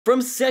From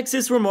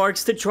sexist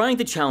remarks to trying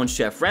to challenge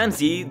Chef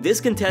Ramsay,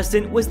 this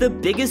contestant was the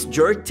biggest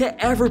jerk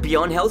to ever be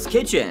on Hell's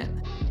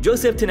Kitchen.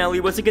 Joseph Tonelli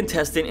was a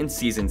contestant in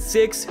Season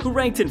 6 who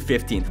ranked in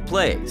 15th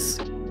place.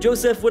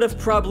 Joseph would have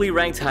probably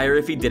ranked higher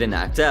if he didn't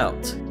act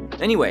out.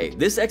 Anyway,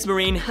 this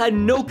ex-Marine had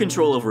no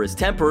control over his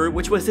temper,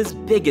 which was his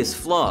biggest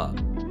flaw.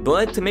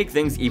 But to make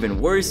things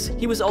even worse,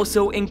 he was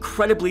also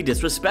incredibly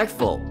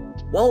disrespectful.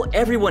 While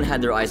everyone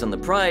had their eyes on the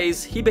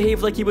prize, he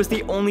behaved like he was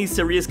the only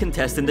serious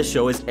contestant the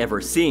show has ever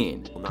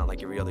seen. Well, not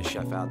like every other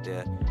chef out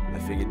there. I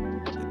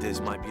figured that this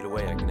might be the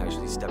way I can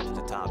actually step to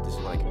the top. This is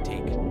what I can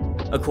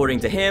take.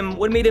 According to him,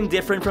 what made him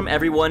different from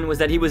everyone was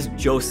that he was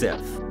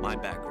Joseph. My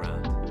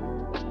background,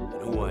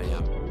 and who I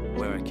am,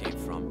 where I came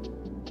from.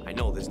 I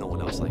know there's no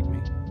one else like me.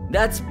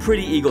 That's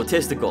pretty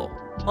egotistical.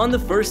 On the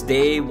first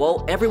day,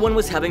 while everyone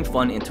was having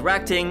fun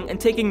interacting and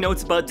taking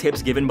notes about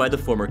tips given by the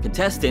former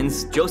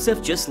contestants,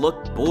 Joseph just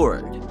looked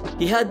bored.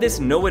 He had this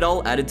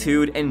know-it-all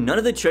attitude, and none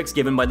of the tricks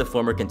given by the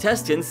former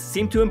contestants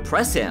seemed to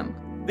impress him.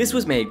 This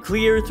was made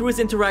clear through his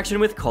interaction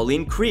with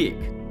Colleen Creek.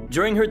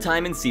 During her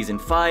time in Season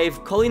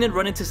 5, Colleen had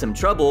run into some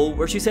trouble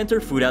where she sent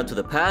her food out to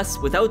the pass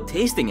without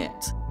tasting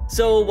it.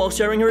 So, while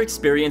sharing her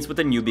experience with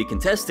the newbie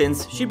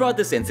contestants, she brought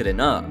this incident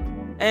up.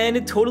 And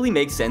it totally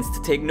makes sense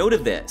to take note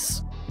of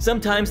this.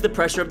 Sometimes the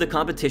pressure of the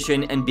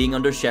competition and being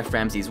under Chef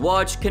Ramsay's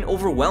watch can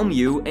overwhelm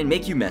you and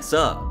make you mess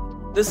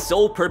up. The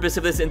sole purpose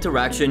of this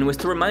interaction was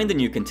to remind the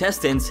new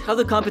contestants how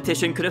the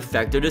competition could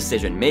affect their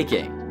decision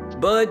making.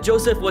 But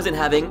Joseph wasn't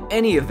having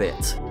any of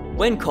it.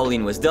 When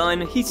Colleen was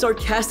done, he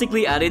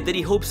sarcastically added that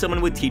he hoped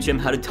someone would teach him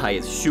how to tie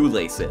his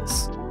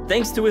shoelaces.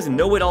 Thanks to his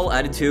know-it-all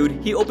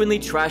attitude, he openly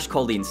trashed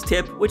Colleen's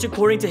tip, which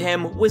according to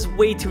him was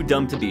way too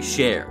dumb to be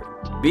shared.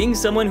 Being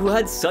someone who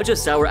had such a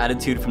sour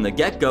attitude from the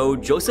get-go,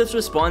 Joseph's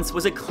response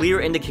was a clear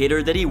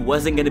indicator that he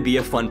wasn't going to be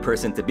a fun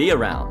person to be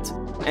around.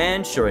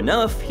 And sure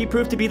enough, he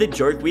proved to be the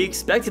jerk we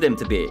expected him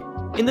to be.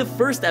 In the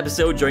first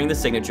episode during the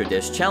Signature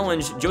Dish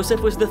Challenge,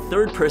 Joseph was the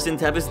third person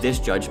to have his dish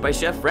judged by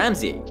Chef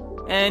Ramsay,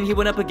 and he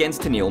went up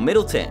against Tennille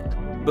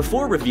Middleton.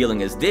 Before revealing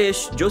his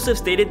dish, Joseph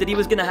stated that he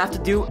was going to have to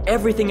do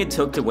everything it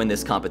took to win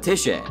this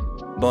competition.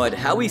 But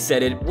how he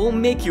said it will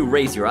make you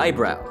raise your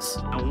eyebrows.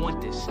 I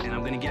want this, and I'm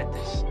going to get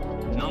this.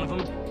 None of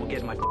them will get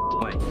in my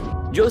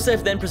way.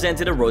 Joseph then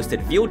presented a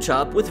roasted veal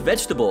chop with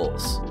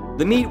vegetables.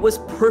 The meat was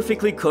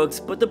perfectly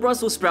cooked, but the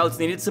Brussels sprouts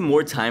needed some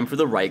more time for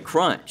the right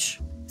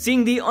crunch.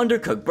 Seeing the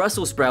undercooked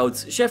Brussels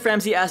sprouts, Chef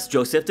Ramsay asked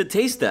Joseph to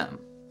taste them.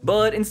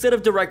 But instead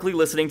of directly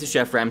listening to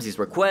Chef Ramsay's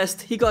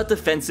request, he got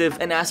defensive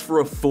and asked for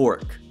a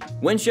fork.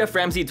 When Chef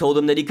Ramsay told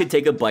him that he could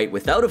take a bite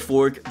without a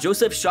fork,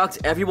 Joseph shocked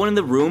everyone in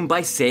the room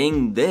by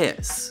saying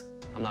this.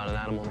 I'm not an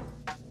animal.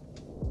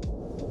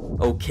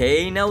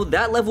 Okay, now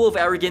that level of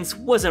arrogance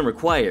wasn't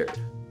required.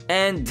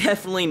 And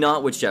definitely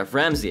not with Chef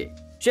Ramsay.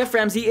 Chef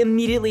Ramsay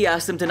immediately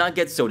asked him to not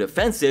get so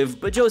defensive,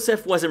 but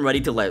Joseph wasn't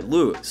ready to let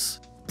loose.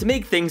 To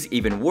make things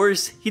even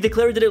worse, he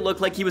declared that it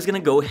looked like he was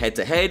gonna go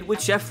head-to-head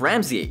with Chef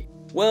Ramsay.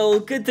 Well,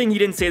 good thing he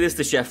didn't say this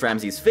to Chef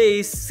Ramsay's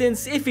face,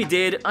 since if he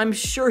did, I'm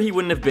sure he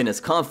wouldn't have been as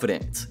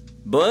confident.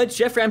 But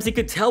Chef Ramsay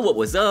could tell what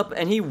was up,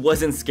 and he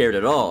wasn't scared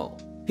at all.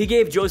 He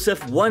gave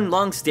Joseph one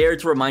long stare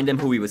to remind him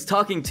who he was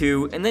talking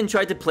to, and then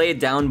tried to play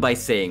it down by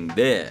saying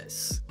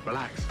this.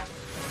 Relax.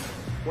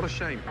 What a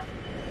shame.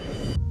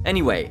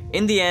 Anyway,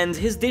 in the end,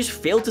 his dish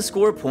failed to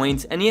score a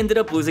point, and he ended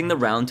up losing the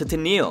round to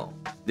Tennille.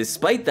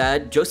 Despite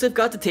that, Joseph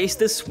got to taste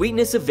the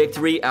sweetness of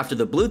victory after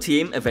the blue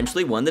team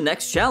eventually won the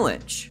next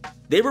challenge.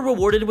 They were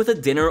rewarded with a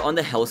dinner on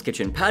the Hell's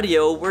Kitchen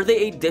patio where they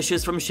ate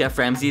dishes from Chef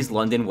Ramsay's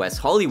London West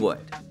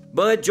Hollywood.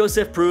 But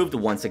Joseph proved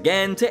once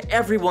again to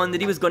everyone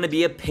that he was going to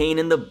be a pain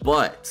in the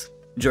butt.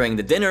 During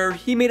the dinner,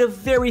 he made a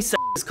very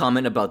sexist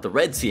comment about the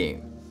red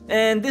team.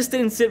 And this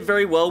didn't sit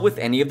very well with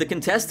any of the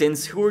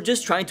contestants who were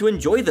just trying to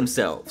enjoy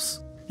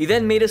themselves. He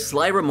then made a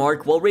sly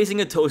remark while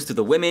raising a toast to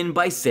the women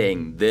by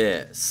saying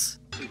this.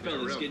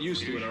 Fellas, get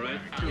used to it, alright?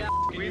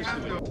 Get used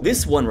to it.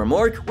 This one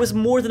remark was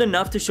more than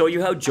enough to show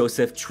you how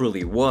Joseph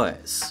truly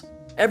was.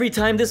 Every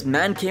time this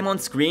man came on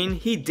screen,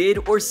 he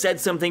did or said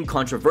something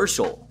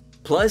controversial.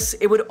 Plus,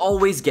 it would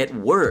always get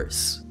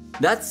worse.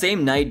 That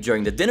same night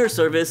during the dinner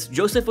service,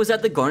 Joseph was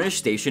at the garnish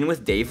station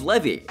with Dave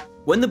Levy.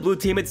 When the blue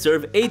team had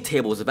served 8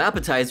 tables of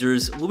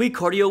appetizers, Louis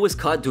Cardio was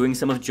caught doing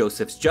some of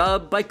Joseph's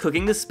job by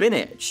cooking the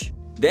spinach.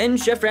 Then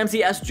Chef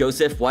Ramsay asked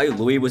Joseph why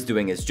Louis was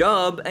doing his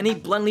job, and he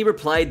bluntly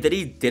replied that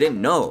he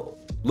didn't know.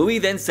 Louis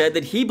then said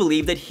that he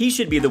believed that he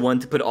should be the one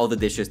to put all the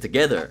dishes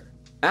together.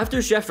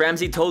 After Chef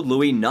Ramsay told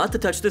Louis not to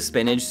touch the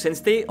spinach since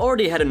they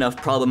already had enough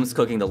problems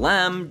cooking the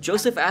lamb,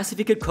 Joseph asked if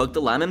he could cook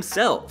the lamb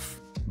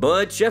himself.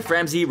 But Chef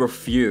Ramsay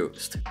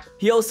refused.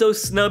 He also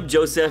snubbed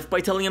Joseph by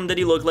telling him that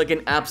he looked like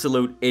an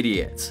absolute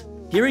idiot.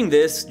 Hearing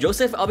this,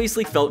 Joseph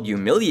obviously felt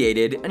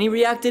humiliated, and he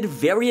reacted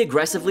very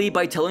aggressively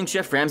by telling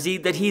Chef Ramsay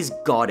that he's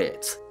got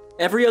it.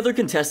 Every other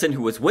contestant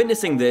who was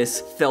witnessing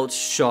this felt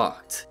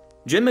shocked.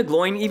 Jim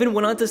McGloin even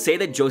went on to say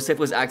that Joseph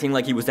was acting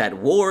like he was at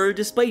war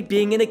despite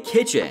being in a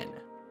kitchen.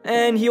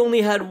 And he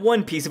only had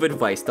one piece of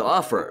advice to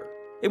offer.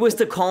 It was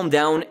to calm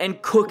down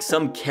and cook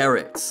some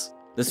carrots.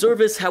 The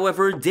service,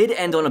 however, did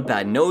end on a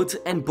bad note,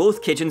 and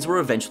both kitchens were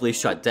eventually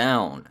shut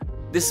down.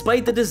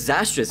 Despite the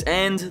disastrous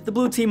end, the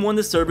blue team won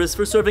the service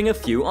for serving a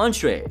few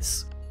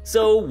entrees.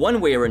 So,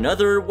 one way or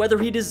another, whether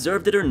he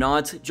deserved it or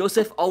not,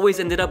 Joseph always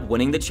ended up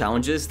winning the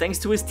challenges thanks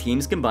to his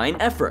team's combined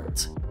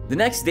effort. The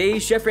next day,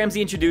 Chef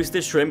Ramsay introduced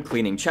the shrimp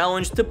cleaning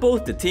challenge to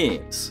both the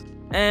teams.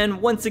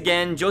 And once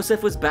again,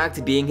 Joseph was back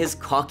to being his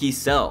cocky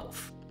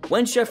self.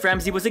 When Chef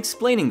Ramsay was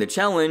explaining the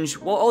challenge,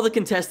 while all the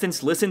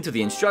contestants listened to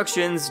the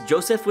instructions,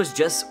 Joseph was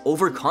just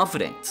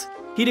overconfident.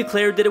 He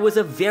declared that it was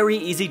a very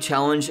easy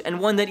challenge and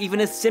one that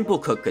even a simple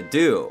cook could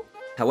do.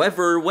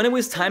 However, when it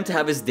was time to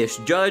have his dish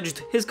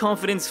judged, his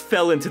confidence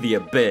fell into the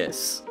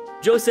abyss.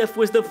 Joseph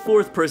was the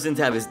fourth person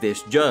to have his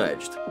dish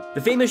judged.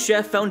 The famous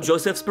chef found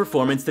Joseph's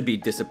performance to be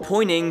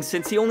disappointing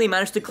since he only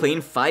managed to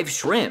clean 5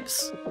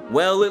 shrimps.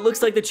 Well, it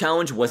looks like the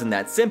challenge wasn't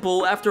that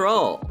simple after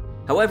all.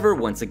 However,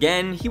 once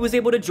again, he was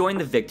able to join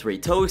the victory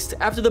toast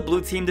after the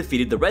blue team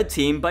defeated the red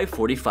team by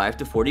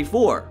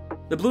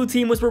 45-44. The blue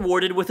team was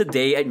rewarded with a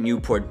day at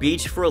Newport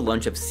Beach for a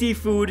lunch of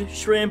seafood,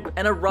 shrimp,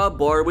 and a raw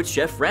bar with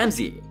Chef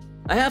Ramsay.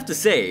 I have to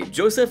say,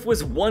 Joseph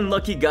was one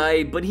lucky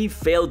guy, but he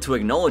failed to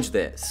acknowledge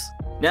this.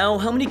 Now,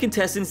 how many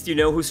contestants do you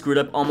know who screwed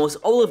up almost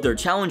all of their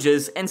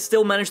challenges and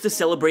still managed to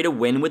celebrate a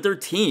win with their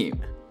team?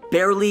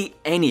 Barely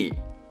any.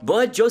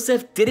 But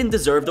Joseph didn't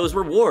deserve those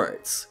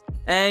rewards.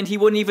 And he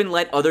wouldn't even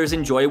let others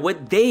enjoy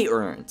what they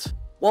earned.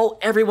 While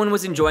everyone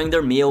was enjoying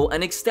their meal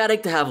and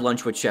ecstatic to have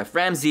lunch with Chef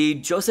Ramsay,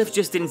 Joseph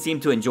just didn't seem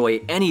to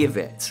enjoy any of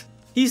it.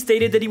 He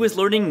stated that he was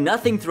learning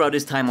nothing throughout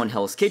his time on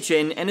Hell's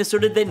Kitchen and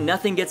asserted that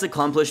nothing gets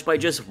accomplished by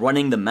just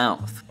running the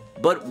mouth.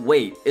 But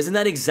wait, isn't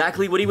that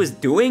exactly what he was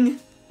doing?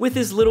 With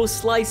his little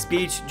sly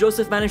speech,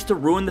 Joseph managed to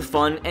ruin the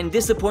fun and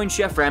disappoint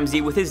Chef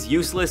Ramsay with his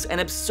useless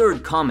and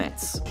absurd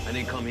comments. I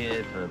didn't come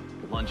here for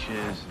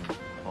lunches and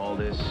all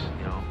this,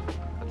 you know.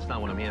 That's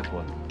not what I'm here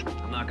for.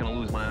 I'm not gonna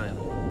lose my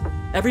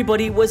eye.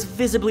 Everybody was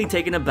visibly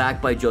taken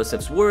aback by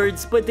Joseph's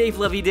words, but Dave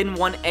Levy didn't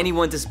want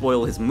anyone to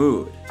spoil his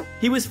mood.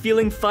 He was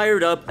feeling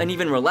fired up and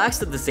even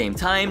relaxed at the same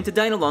time to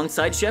dine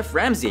alongside Chef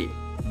Ramsay.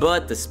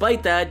 But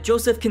despite that,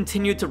 Joseph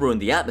continued to ruin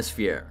the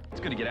atmosphere.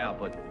 It's good to get out,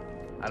 but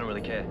I don't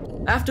really care.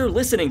 After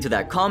listening to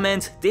that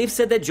comment, Dave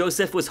said that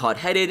Joseph was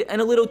hot-headed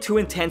and a little too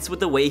intense with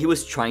the way he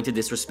was trying to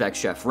disrespect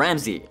Chef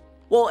Ramsay.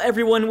 While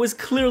everyone was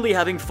clearly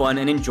having fun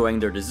and enjoying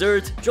their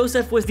dessert,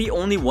 Joseph was the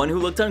only one who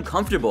looked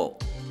uncomfortable.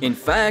 In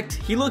fact,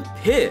 he looked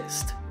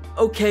pissed.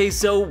 Okay,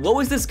 so what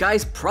was this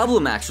guy's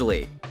problem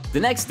actually? The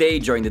next day,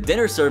 during the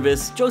dinner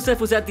service, Joseph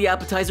was at the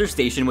appetizer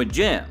station with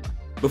Jim.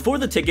 Before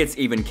the tickets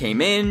even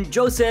came in,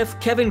 Joseph,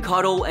 Kevin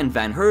Cottle, and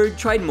Van Herd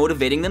tried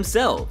motivating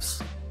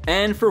themselves.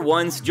 And for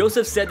once,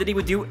 Joseph said that he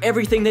would do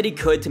everything that he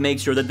could to make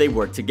sure that they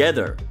worked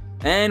together.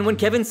 And when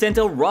Kevin sent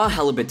a raw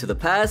halibut to the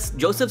pass,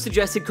 Joseph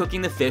suggested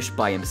cooking the fish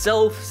by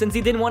himself since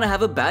he didn't want to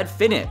have a bad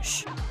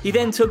finish. He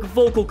then took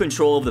vocal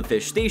control of the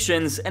fish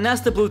stations and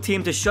asked the blue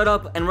team to shut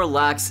up and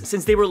relax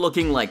since they were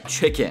looking like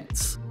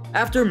chickens.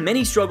 After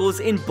many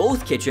struggles in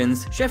both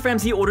kitchens, Chef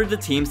Ramsay ordered the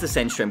teams to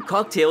send shrimp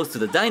cocktails to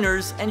the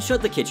diners and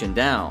shut the kitchen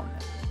down.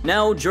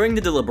 Now, during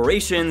the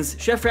deliberations,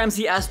 Chef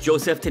Ramsay asked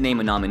Joseph to name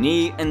a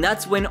nominee, and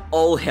that's when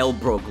all hell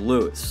broke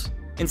loose.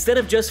 Instead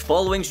of just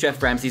following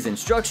Chef Ramsay's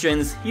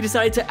instructions, he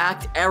decided to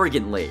act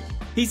arrogantly.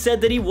 He said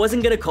that he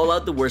wasn't gonna call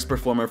out the worst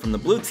performer from the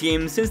blue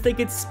team since they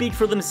could speak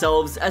for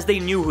themselves as they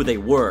knew who they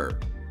were.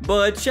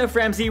 But Chef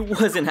Ramsay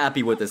wasn't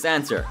happy with this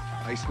answer.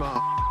 Hey, smart.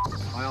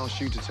 I asked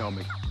you to tell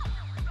me.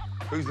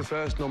 Who's the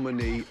first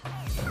nominee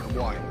and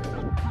why?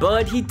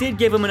 But he did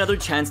give him another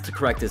chance to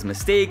correct his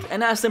mistake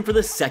and asked him for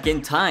the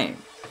second time.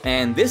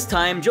 And this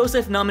time,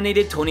 Joseph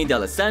nominated Tony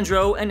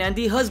D'Alessandro and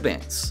Andy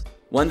Husbands.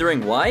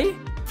 Wondering why?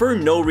 For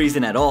no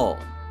reason at all.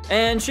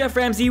 And Chef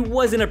Ramsay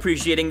wasn't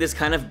appreciating this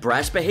kind of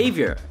brash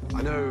behavior.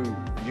 I know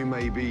you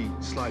may be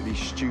slightly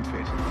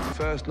stupid.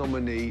 First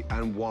nominee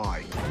and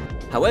why?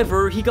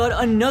 However, he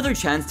got another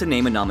chance to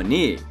name a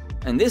nominee.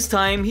 And this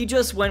time, he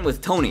just went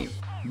with Tony.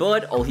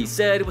 But all he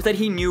said was that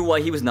he knew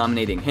why he was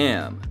nominating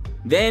him.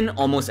 Then,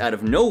 almost out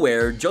of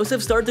nowhere,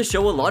 Joseph started to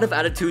show a lot of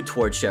attitude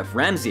towards Chef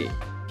Ramsay.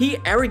 He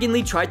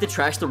arrogantly tried to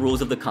trash the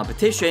rules of the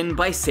competition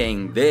by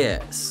saying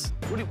this.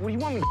 What do you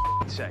want me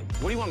to say?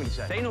 What do you want me to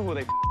say? They know who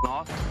they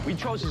are. We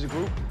chose as a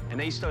group, and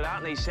they stood out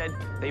and they said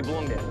they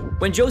belong there.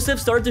 When Joseph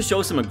started to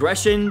show some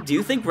aggression, do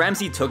you think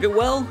Ramsay took it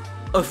well?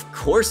 Of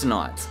course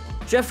not.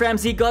 Chef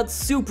Ramsay got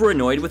super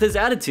annoyed with his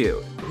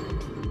attitude.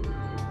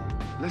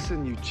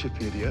 Listen, you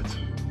chip idiot.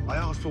 I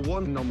asked for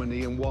one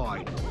nominee and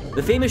why.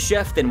 The famous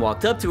chef then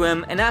walked up to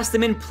him and asked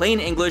him in plain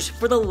English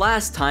for the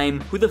last time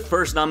who the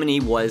first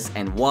nominee was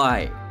and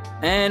why.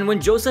 And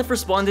when Joseph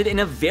responded in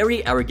a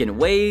very arrogant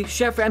way,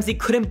 Chef Ramsay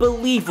couldn't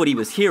believe what he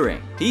was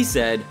hearing. He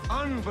said,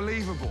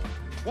 Unbelievable.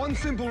 One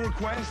simple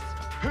request,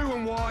 who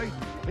and why,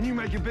 and you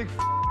make a big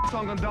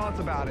song and dance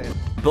about it.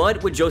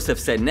 But what Joseph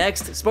said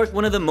next sparked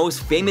one of the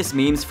most famous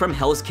memes from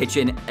Hell's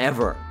Kitchen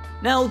ever.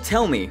 Now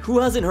tell me, who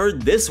hasn't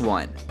heard this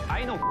one? I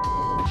ain't no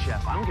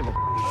chef. I don't give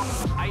a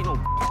I ain't no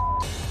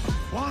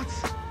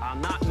What?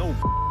 I'm not no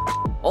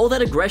All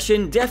that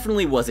aggression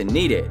definitely wasn't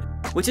needed.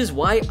 which is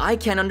why I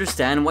can't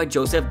understand why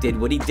Joseph did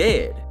what he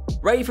did.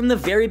 Right from the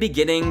very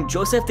beginning,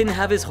 Joseph didn't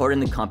have his heart in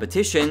the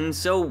competition,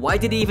 so why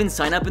did he even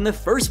sign up in the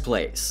first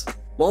place?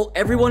 While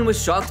everyone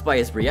was shocked by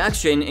his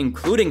reaction,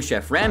 including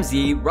Chef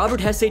Ramsay, Robert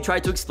Hesse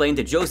tried to explain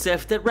to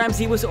Joseph that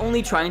Ramsay was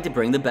only trying to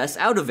bring the best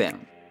out of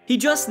him. He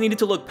just needed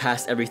to look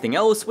past everything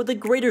else with a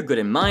greater good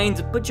in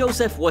mind, but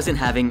Joseph wasn't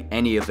having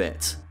any of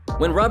it.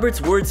 When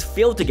Robert's words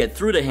failed to get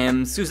through to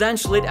him, Suzanne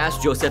Schlitt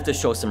asked Joseph to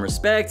show some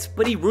respect,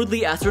 but he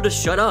rudely asked her to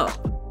shut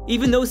up.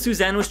 Even though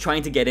Suzanne was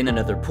trying to get in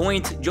another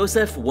point,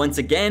 Joseph once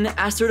again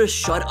asked her to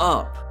shut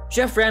up.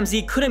 Chef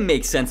Ramsay couldn't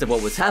make sense of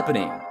what was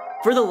happening.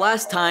 For the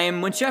last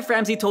time, when Chef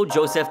Ramsay told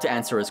Joseph to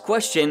answer his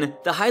question,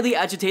 the highly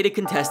agitated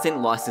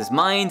contestant lost his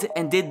mind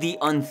and did the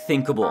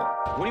unthinkable.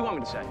 What do you want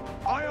me to say?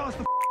 I ask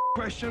the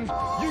questions,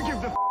 you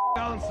give the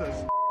answers.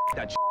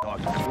 That dog.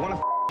 You want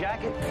a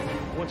jacket?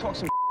 You want to talk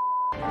some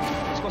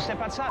Let's go step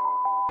outside.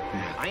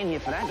 I ain't here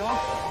for that,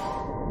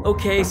 dog.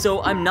 Okay,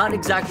 so I'm not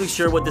exactly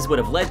sure what this would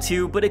have led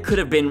to, but it could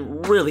have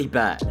been really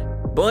bad.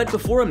 But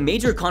before a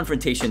major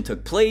confrontation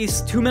took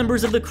place, two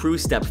members of the crew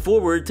stepped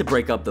forward to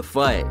break up the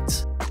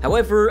fight.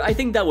 However, I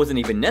think that wasn't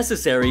even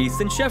necessary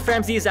since Chef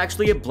Ramsay is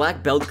actually a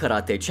black belt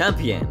karate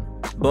champion.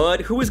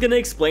 But who is gonna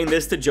explain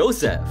this to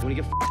Joseph? When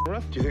you get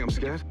rough? Do you think I'm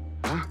scared?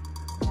 Huh?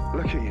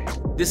 Look at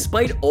you.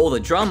 Despite all the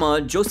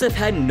drama, Joseph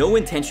had no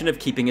intention of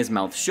keeping his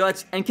mouth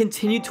shut and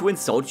continued to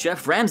insult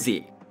Chef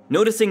Ramsay.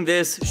 Noticing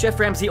this, Chef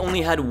Ramsay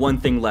only had one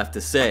thing left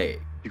to say.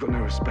 You got no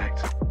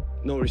respect.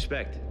 No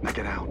respect. Now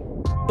get out.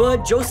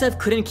 But Joseph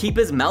couldn't keep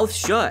his mouth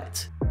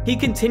shut. He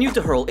continued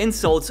to hurl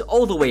insults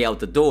all the way out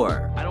the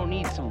door. I don't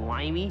need some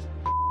limey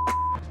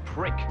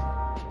prick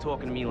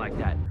talking to me like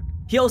that.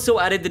 He also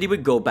added that he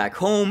would go back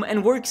home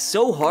and work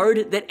so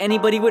hard that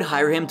anybody would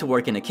hire him to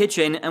work in a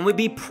kitchen and would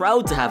be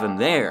proud to have him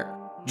there.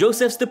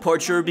 Joseph's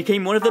departure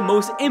became one of the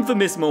most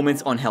infamous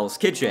moments on Hell's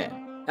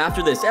Kitchen.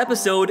 After this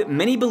episode,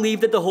 many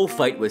believed that the whole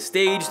fight was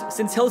staged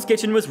since Hell's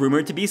Kitchen was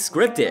rumored to be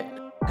scripted.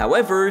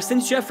 However,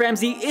 since Chef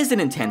Ramsay is an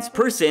intense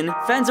person,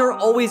 fans are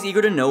always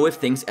eager to know if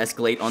things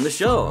escalate on the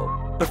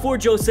show. Before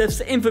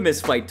Joseph's infamous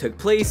fight took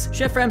place,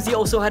 Chef Ramsay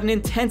also had an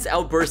intense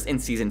outburst in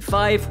Season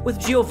 5 with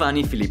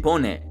Giovanni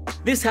Filippone.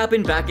 This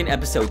happened back in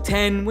episode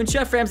 10 when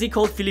Chef Ramsay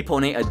called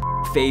Filippone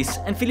a face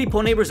and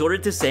Filippone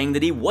resorted to saying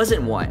that he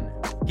wasn't one.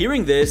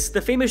 Hearing this,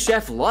 the famous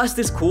chef lost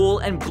his cool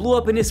and blew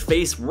up in his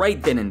face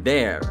right then and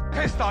there.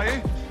 Pissed, are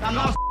you? I'm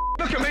not.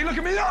 Look at me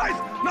in the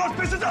eyes! Not as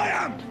pissed as I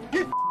am!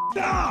 You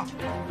are!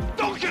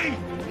 Donkey!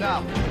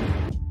 No.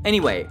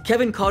 Anyway,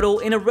 Kevin Cottle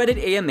in a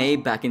Reddit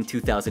AMA back in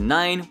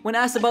 2009, when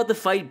asked about the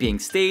fight being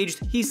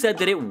staged, he said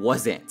that it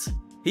wasn't.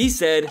 He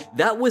said,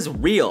 "That was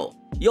real.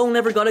 Y'all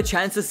never got a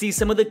chance to see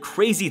some of the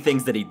crazy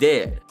things that he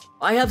did.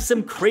 I have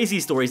some crazy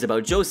stories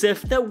about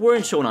Joseph that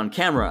weren't shown on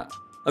camera."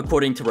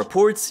 According to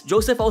reports,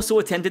 Joseph also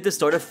attempted to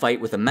start a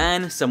fight with a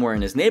man somewhere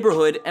in his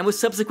neighborhood and was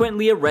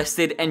subsequently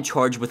arrested and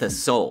charged with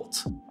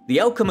assault. The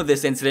outcome of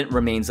this incident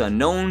remains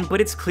unknown, but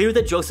it's clear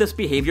that Joseph's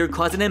behavior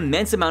caused an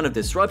immense amount of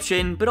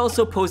disruption, but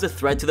also posed a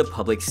threat to the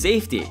public's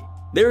safety.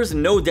 There's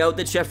no doubt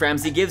that Chef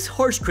Ramsay gives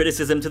harsh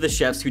criticism to the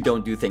chefs who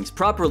don't do things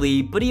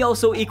properly, but he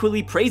also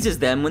equally praises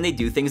them when they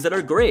do things that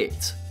are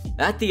great.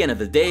 At the end of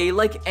the day,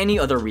 like any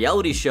other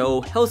reality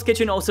show, Hell's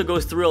Kitchen also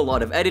goes through a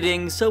lot of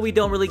editing, so we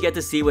don't really get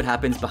to see what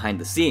happens behind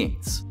the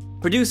scenes.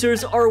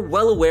 Producers are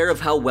well aware of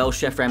how well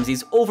Chef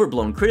Ramsay's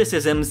overblown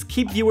criticisms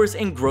keep viewers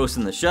engrossed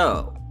in the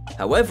show.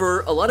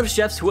 However, a lot of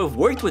chefs who have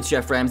worked with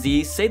Chef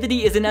Ramsay say that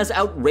he isn't as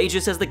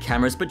outrageous as the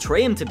cameras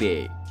portray him to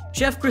be.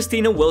 Chef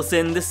Christina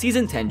Wilson, the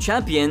Season 10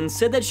 champion,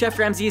 said that Chef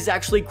Ramsay is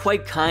actually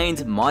quite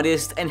kind,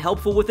 modest, and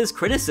helpful with his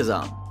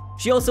criticism.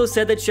 She also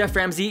said that Chef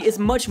Ramsay is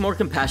much more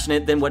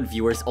compassionate than what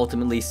viewers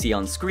ultimately see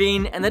on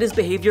screen, and that his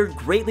behavior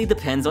greatly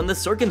depends on the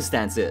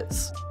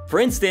circumstances. For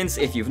instance,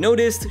 if you've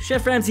noticed,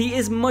 Chef Ramsay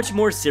is much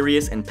more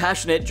serious and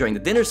passionate during the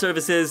dinner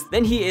services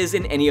than he is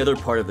in any other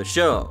part of the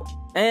show.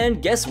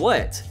 And guess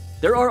what?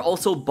 There are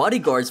also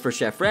bodyguards for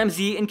Chef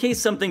Ramsay in case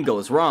something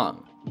goes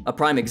wrong. A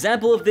prime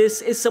example of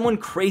this is someone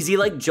crazy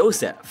like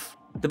Joseph.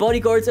 The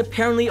bodyguards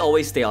apparently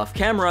always stay off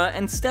camera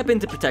and step in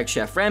to protect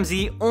Chef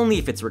Ramsay only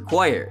if it's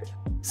required.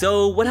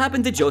 So what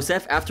happened to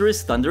Joseph after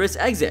his thunderous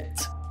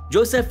exit?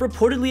 Joseph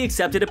reportedly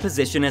accepted a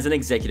position as an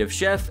executive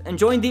chef and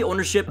joined the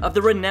ownership of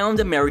the renowned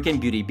American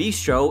Beauty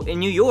Bistro in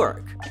New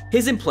York.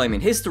 His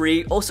employment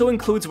history also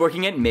includes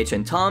working at Mitch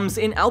and Tom's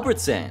in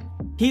Albertson.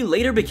 He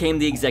later became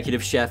the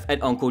executive chef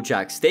at Uncle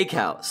Jack's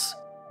Steakhouse.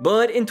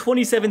 But in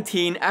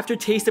 2017, after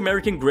Taste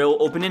American Grill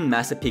opened in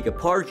Massapequa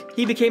Park,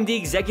 he became the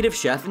executive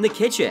chef in the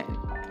kitchen.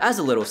 As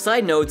a little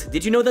side note,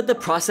 did you know that the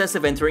process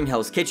of entering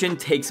Hell's Kitchen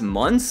takes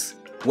months?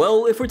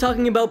 Well, if we're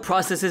talking about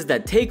processes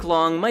that take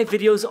long, my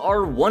videos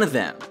are one of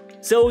them.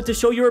 So to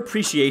show your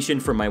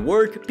appreciation for my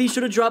work, be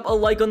sure to drop a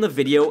like on the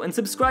video and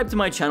subscribe to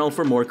my channel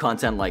for more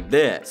content like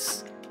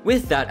this.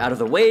 With that out of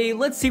the way,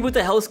 let's see what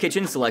the Hell's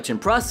Kitchen selection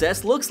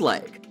process looks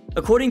like.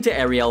 According to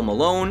Ariel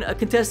Malone, a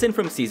contestant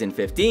from Season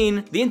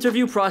 15, the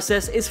interview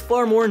process is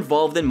far more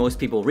involved than most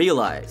people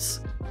realize.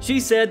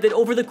 She said that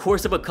over the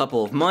course of a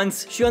couple of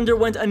months, she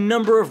underwent a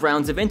number of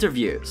rounds of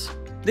interviews.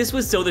 This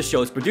was so the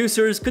show's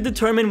producers could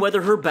determine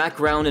whether her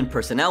background and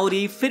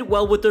personality fit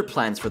well with their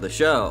plans for the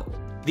show.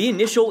 The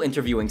initial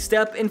interviewing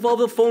step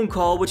involved a phone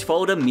call which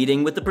followed a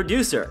meeting with the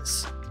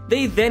producers.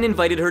 They then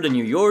invited her to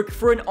New York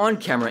for an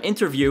on-camera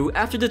interview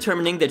after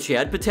determining that she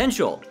had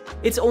potential.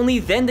 It's only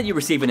then that you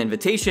receive an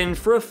invitation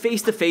for a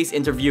face-to-face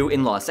interview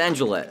in Los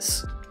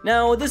Angeles.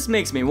 Now, this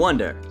makes me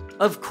wonder.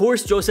 Of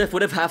course, Joseph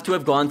would have to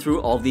have gone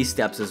through all these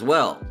steps as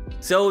well.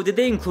 So, did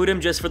they include him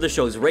just for the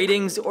show's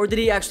ratings, or did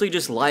he actually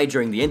just lie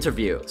during the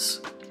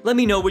interviews? Let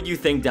me know what you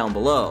think down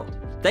below.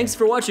 Thanks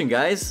for watching,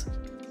 guys!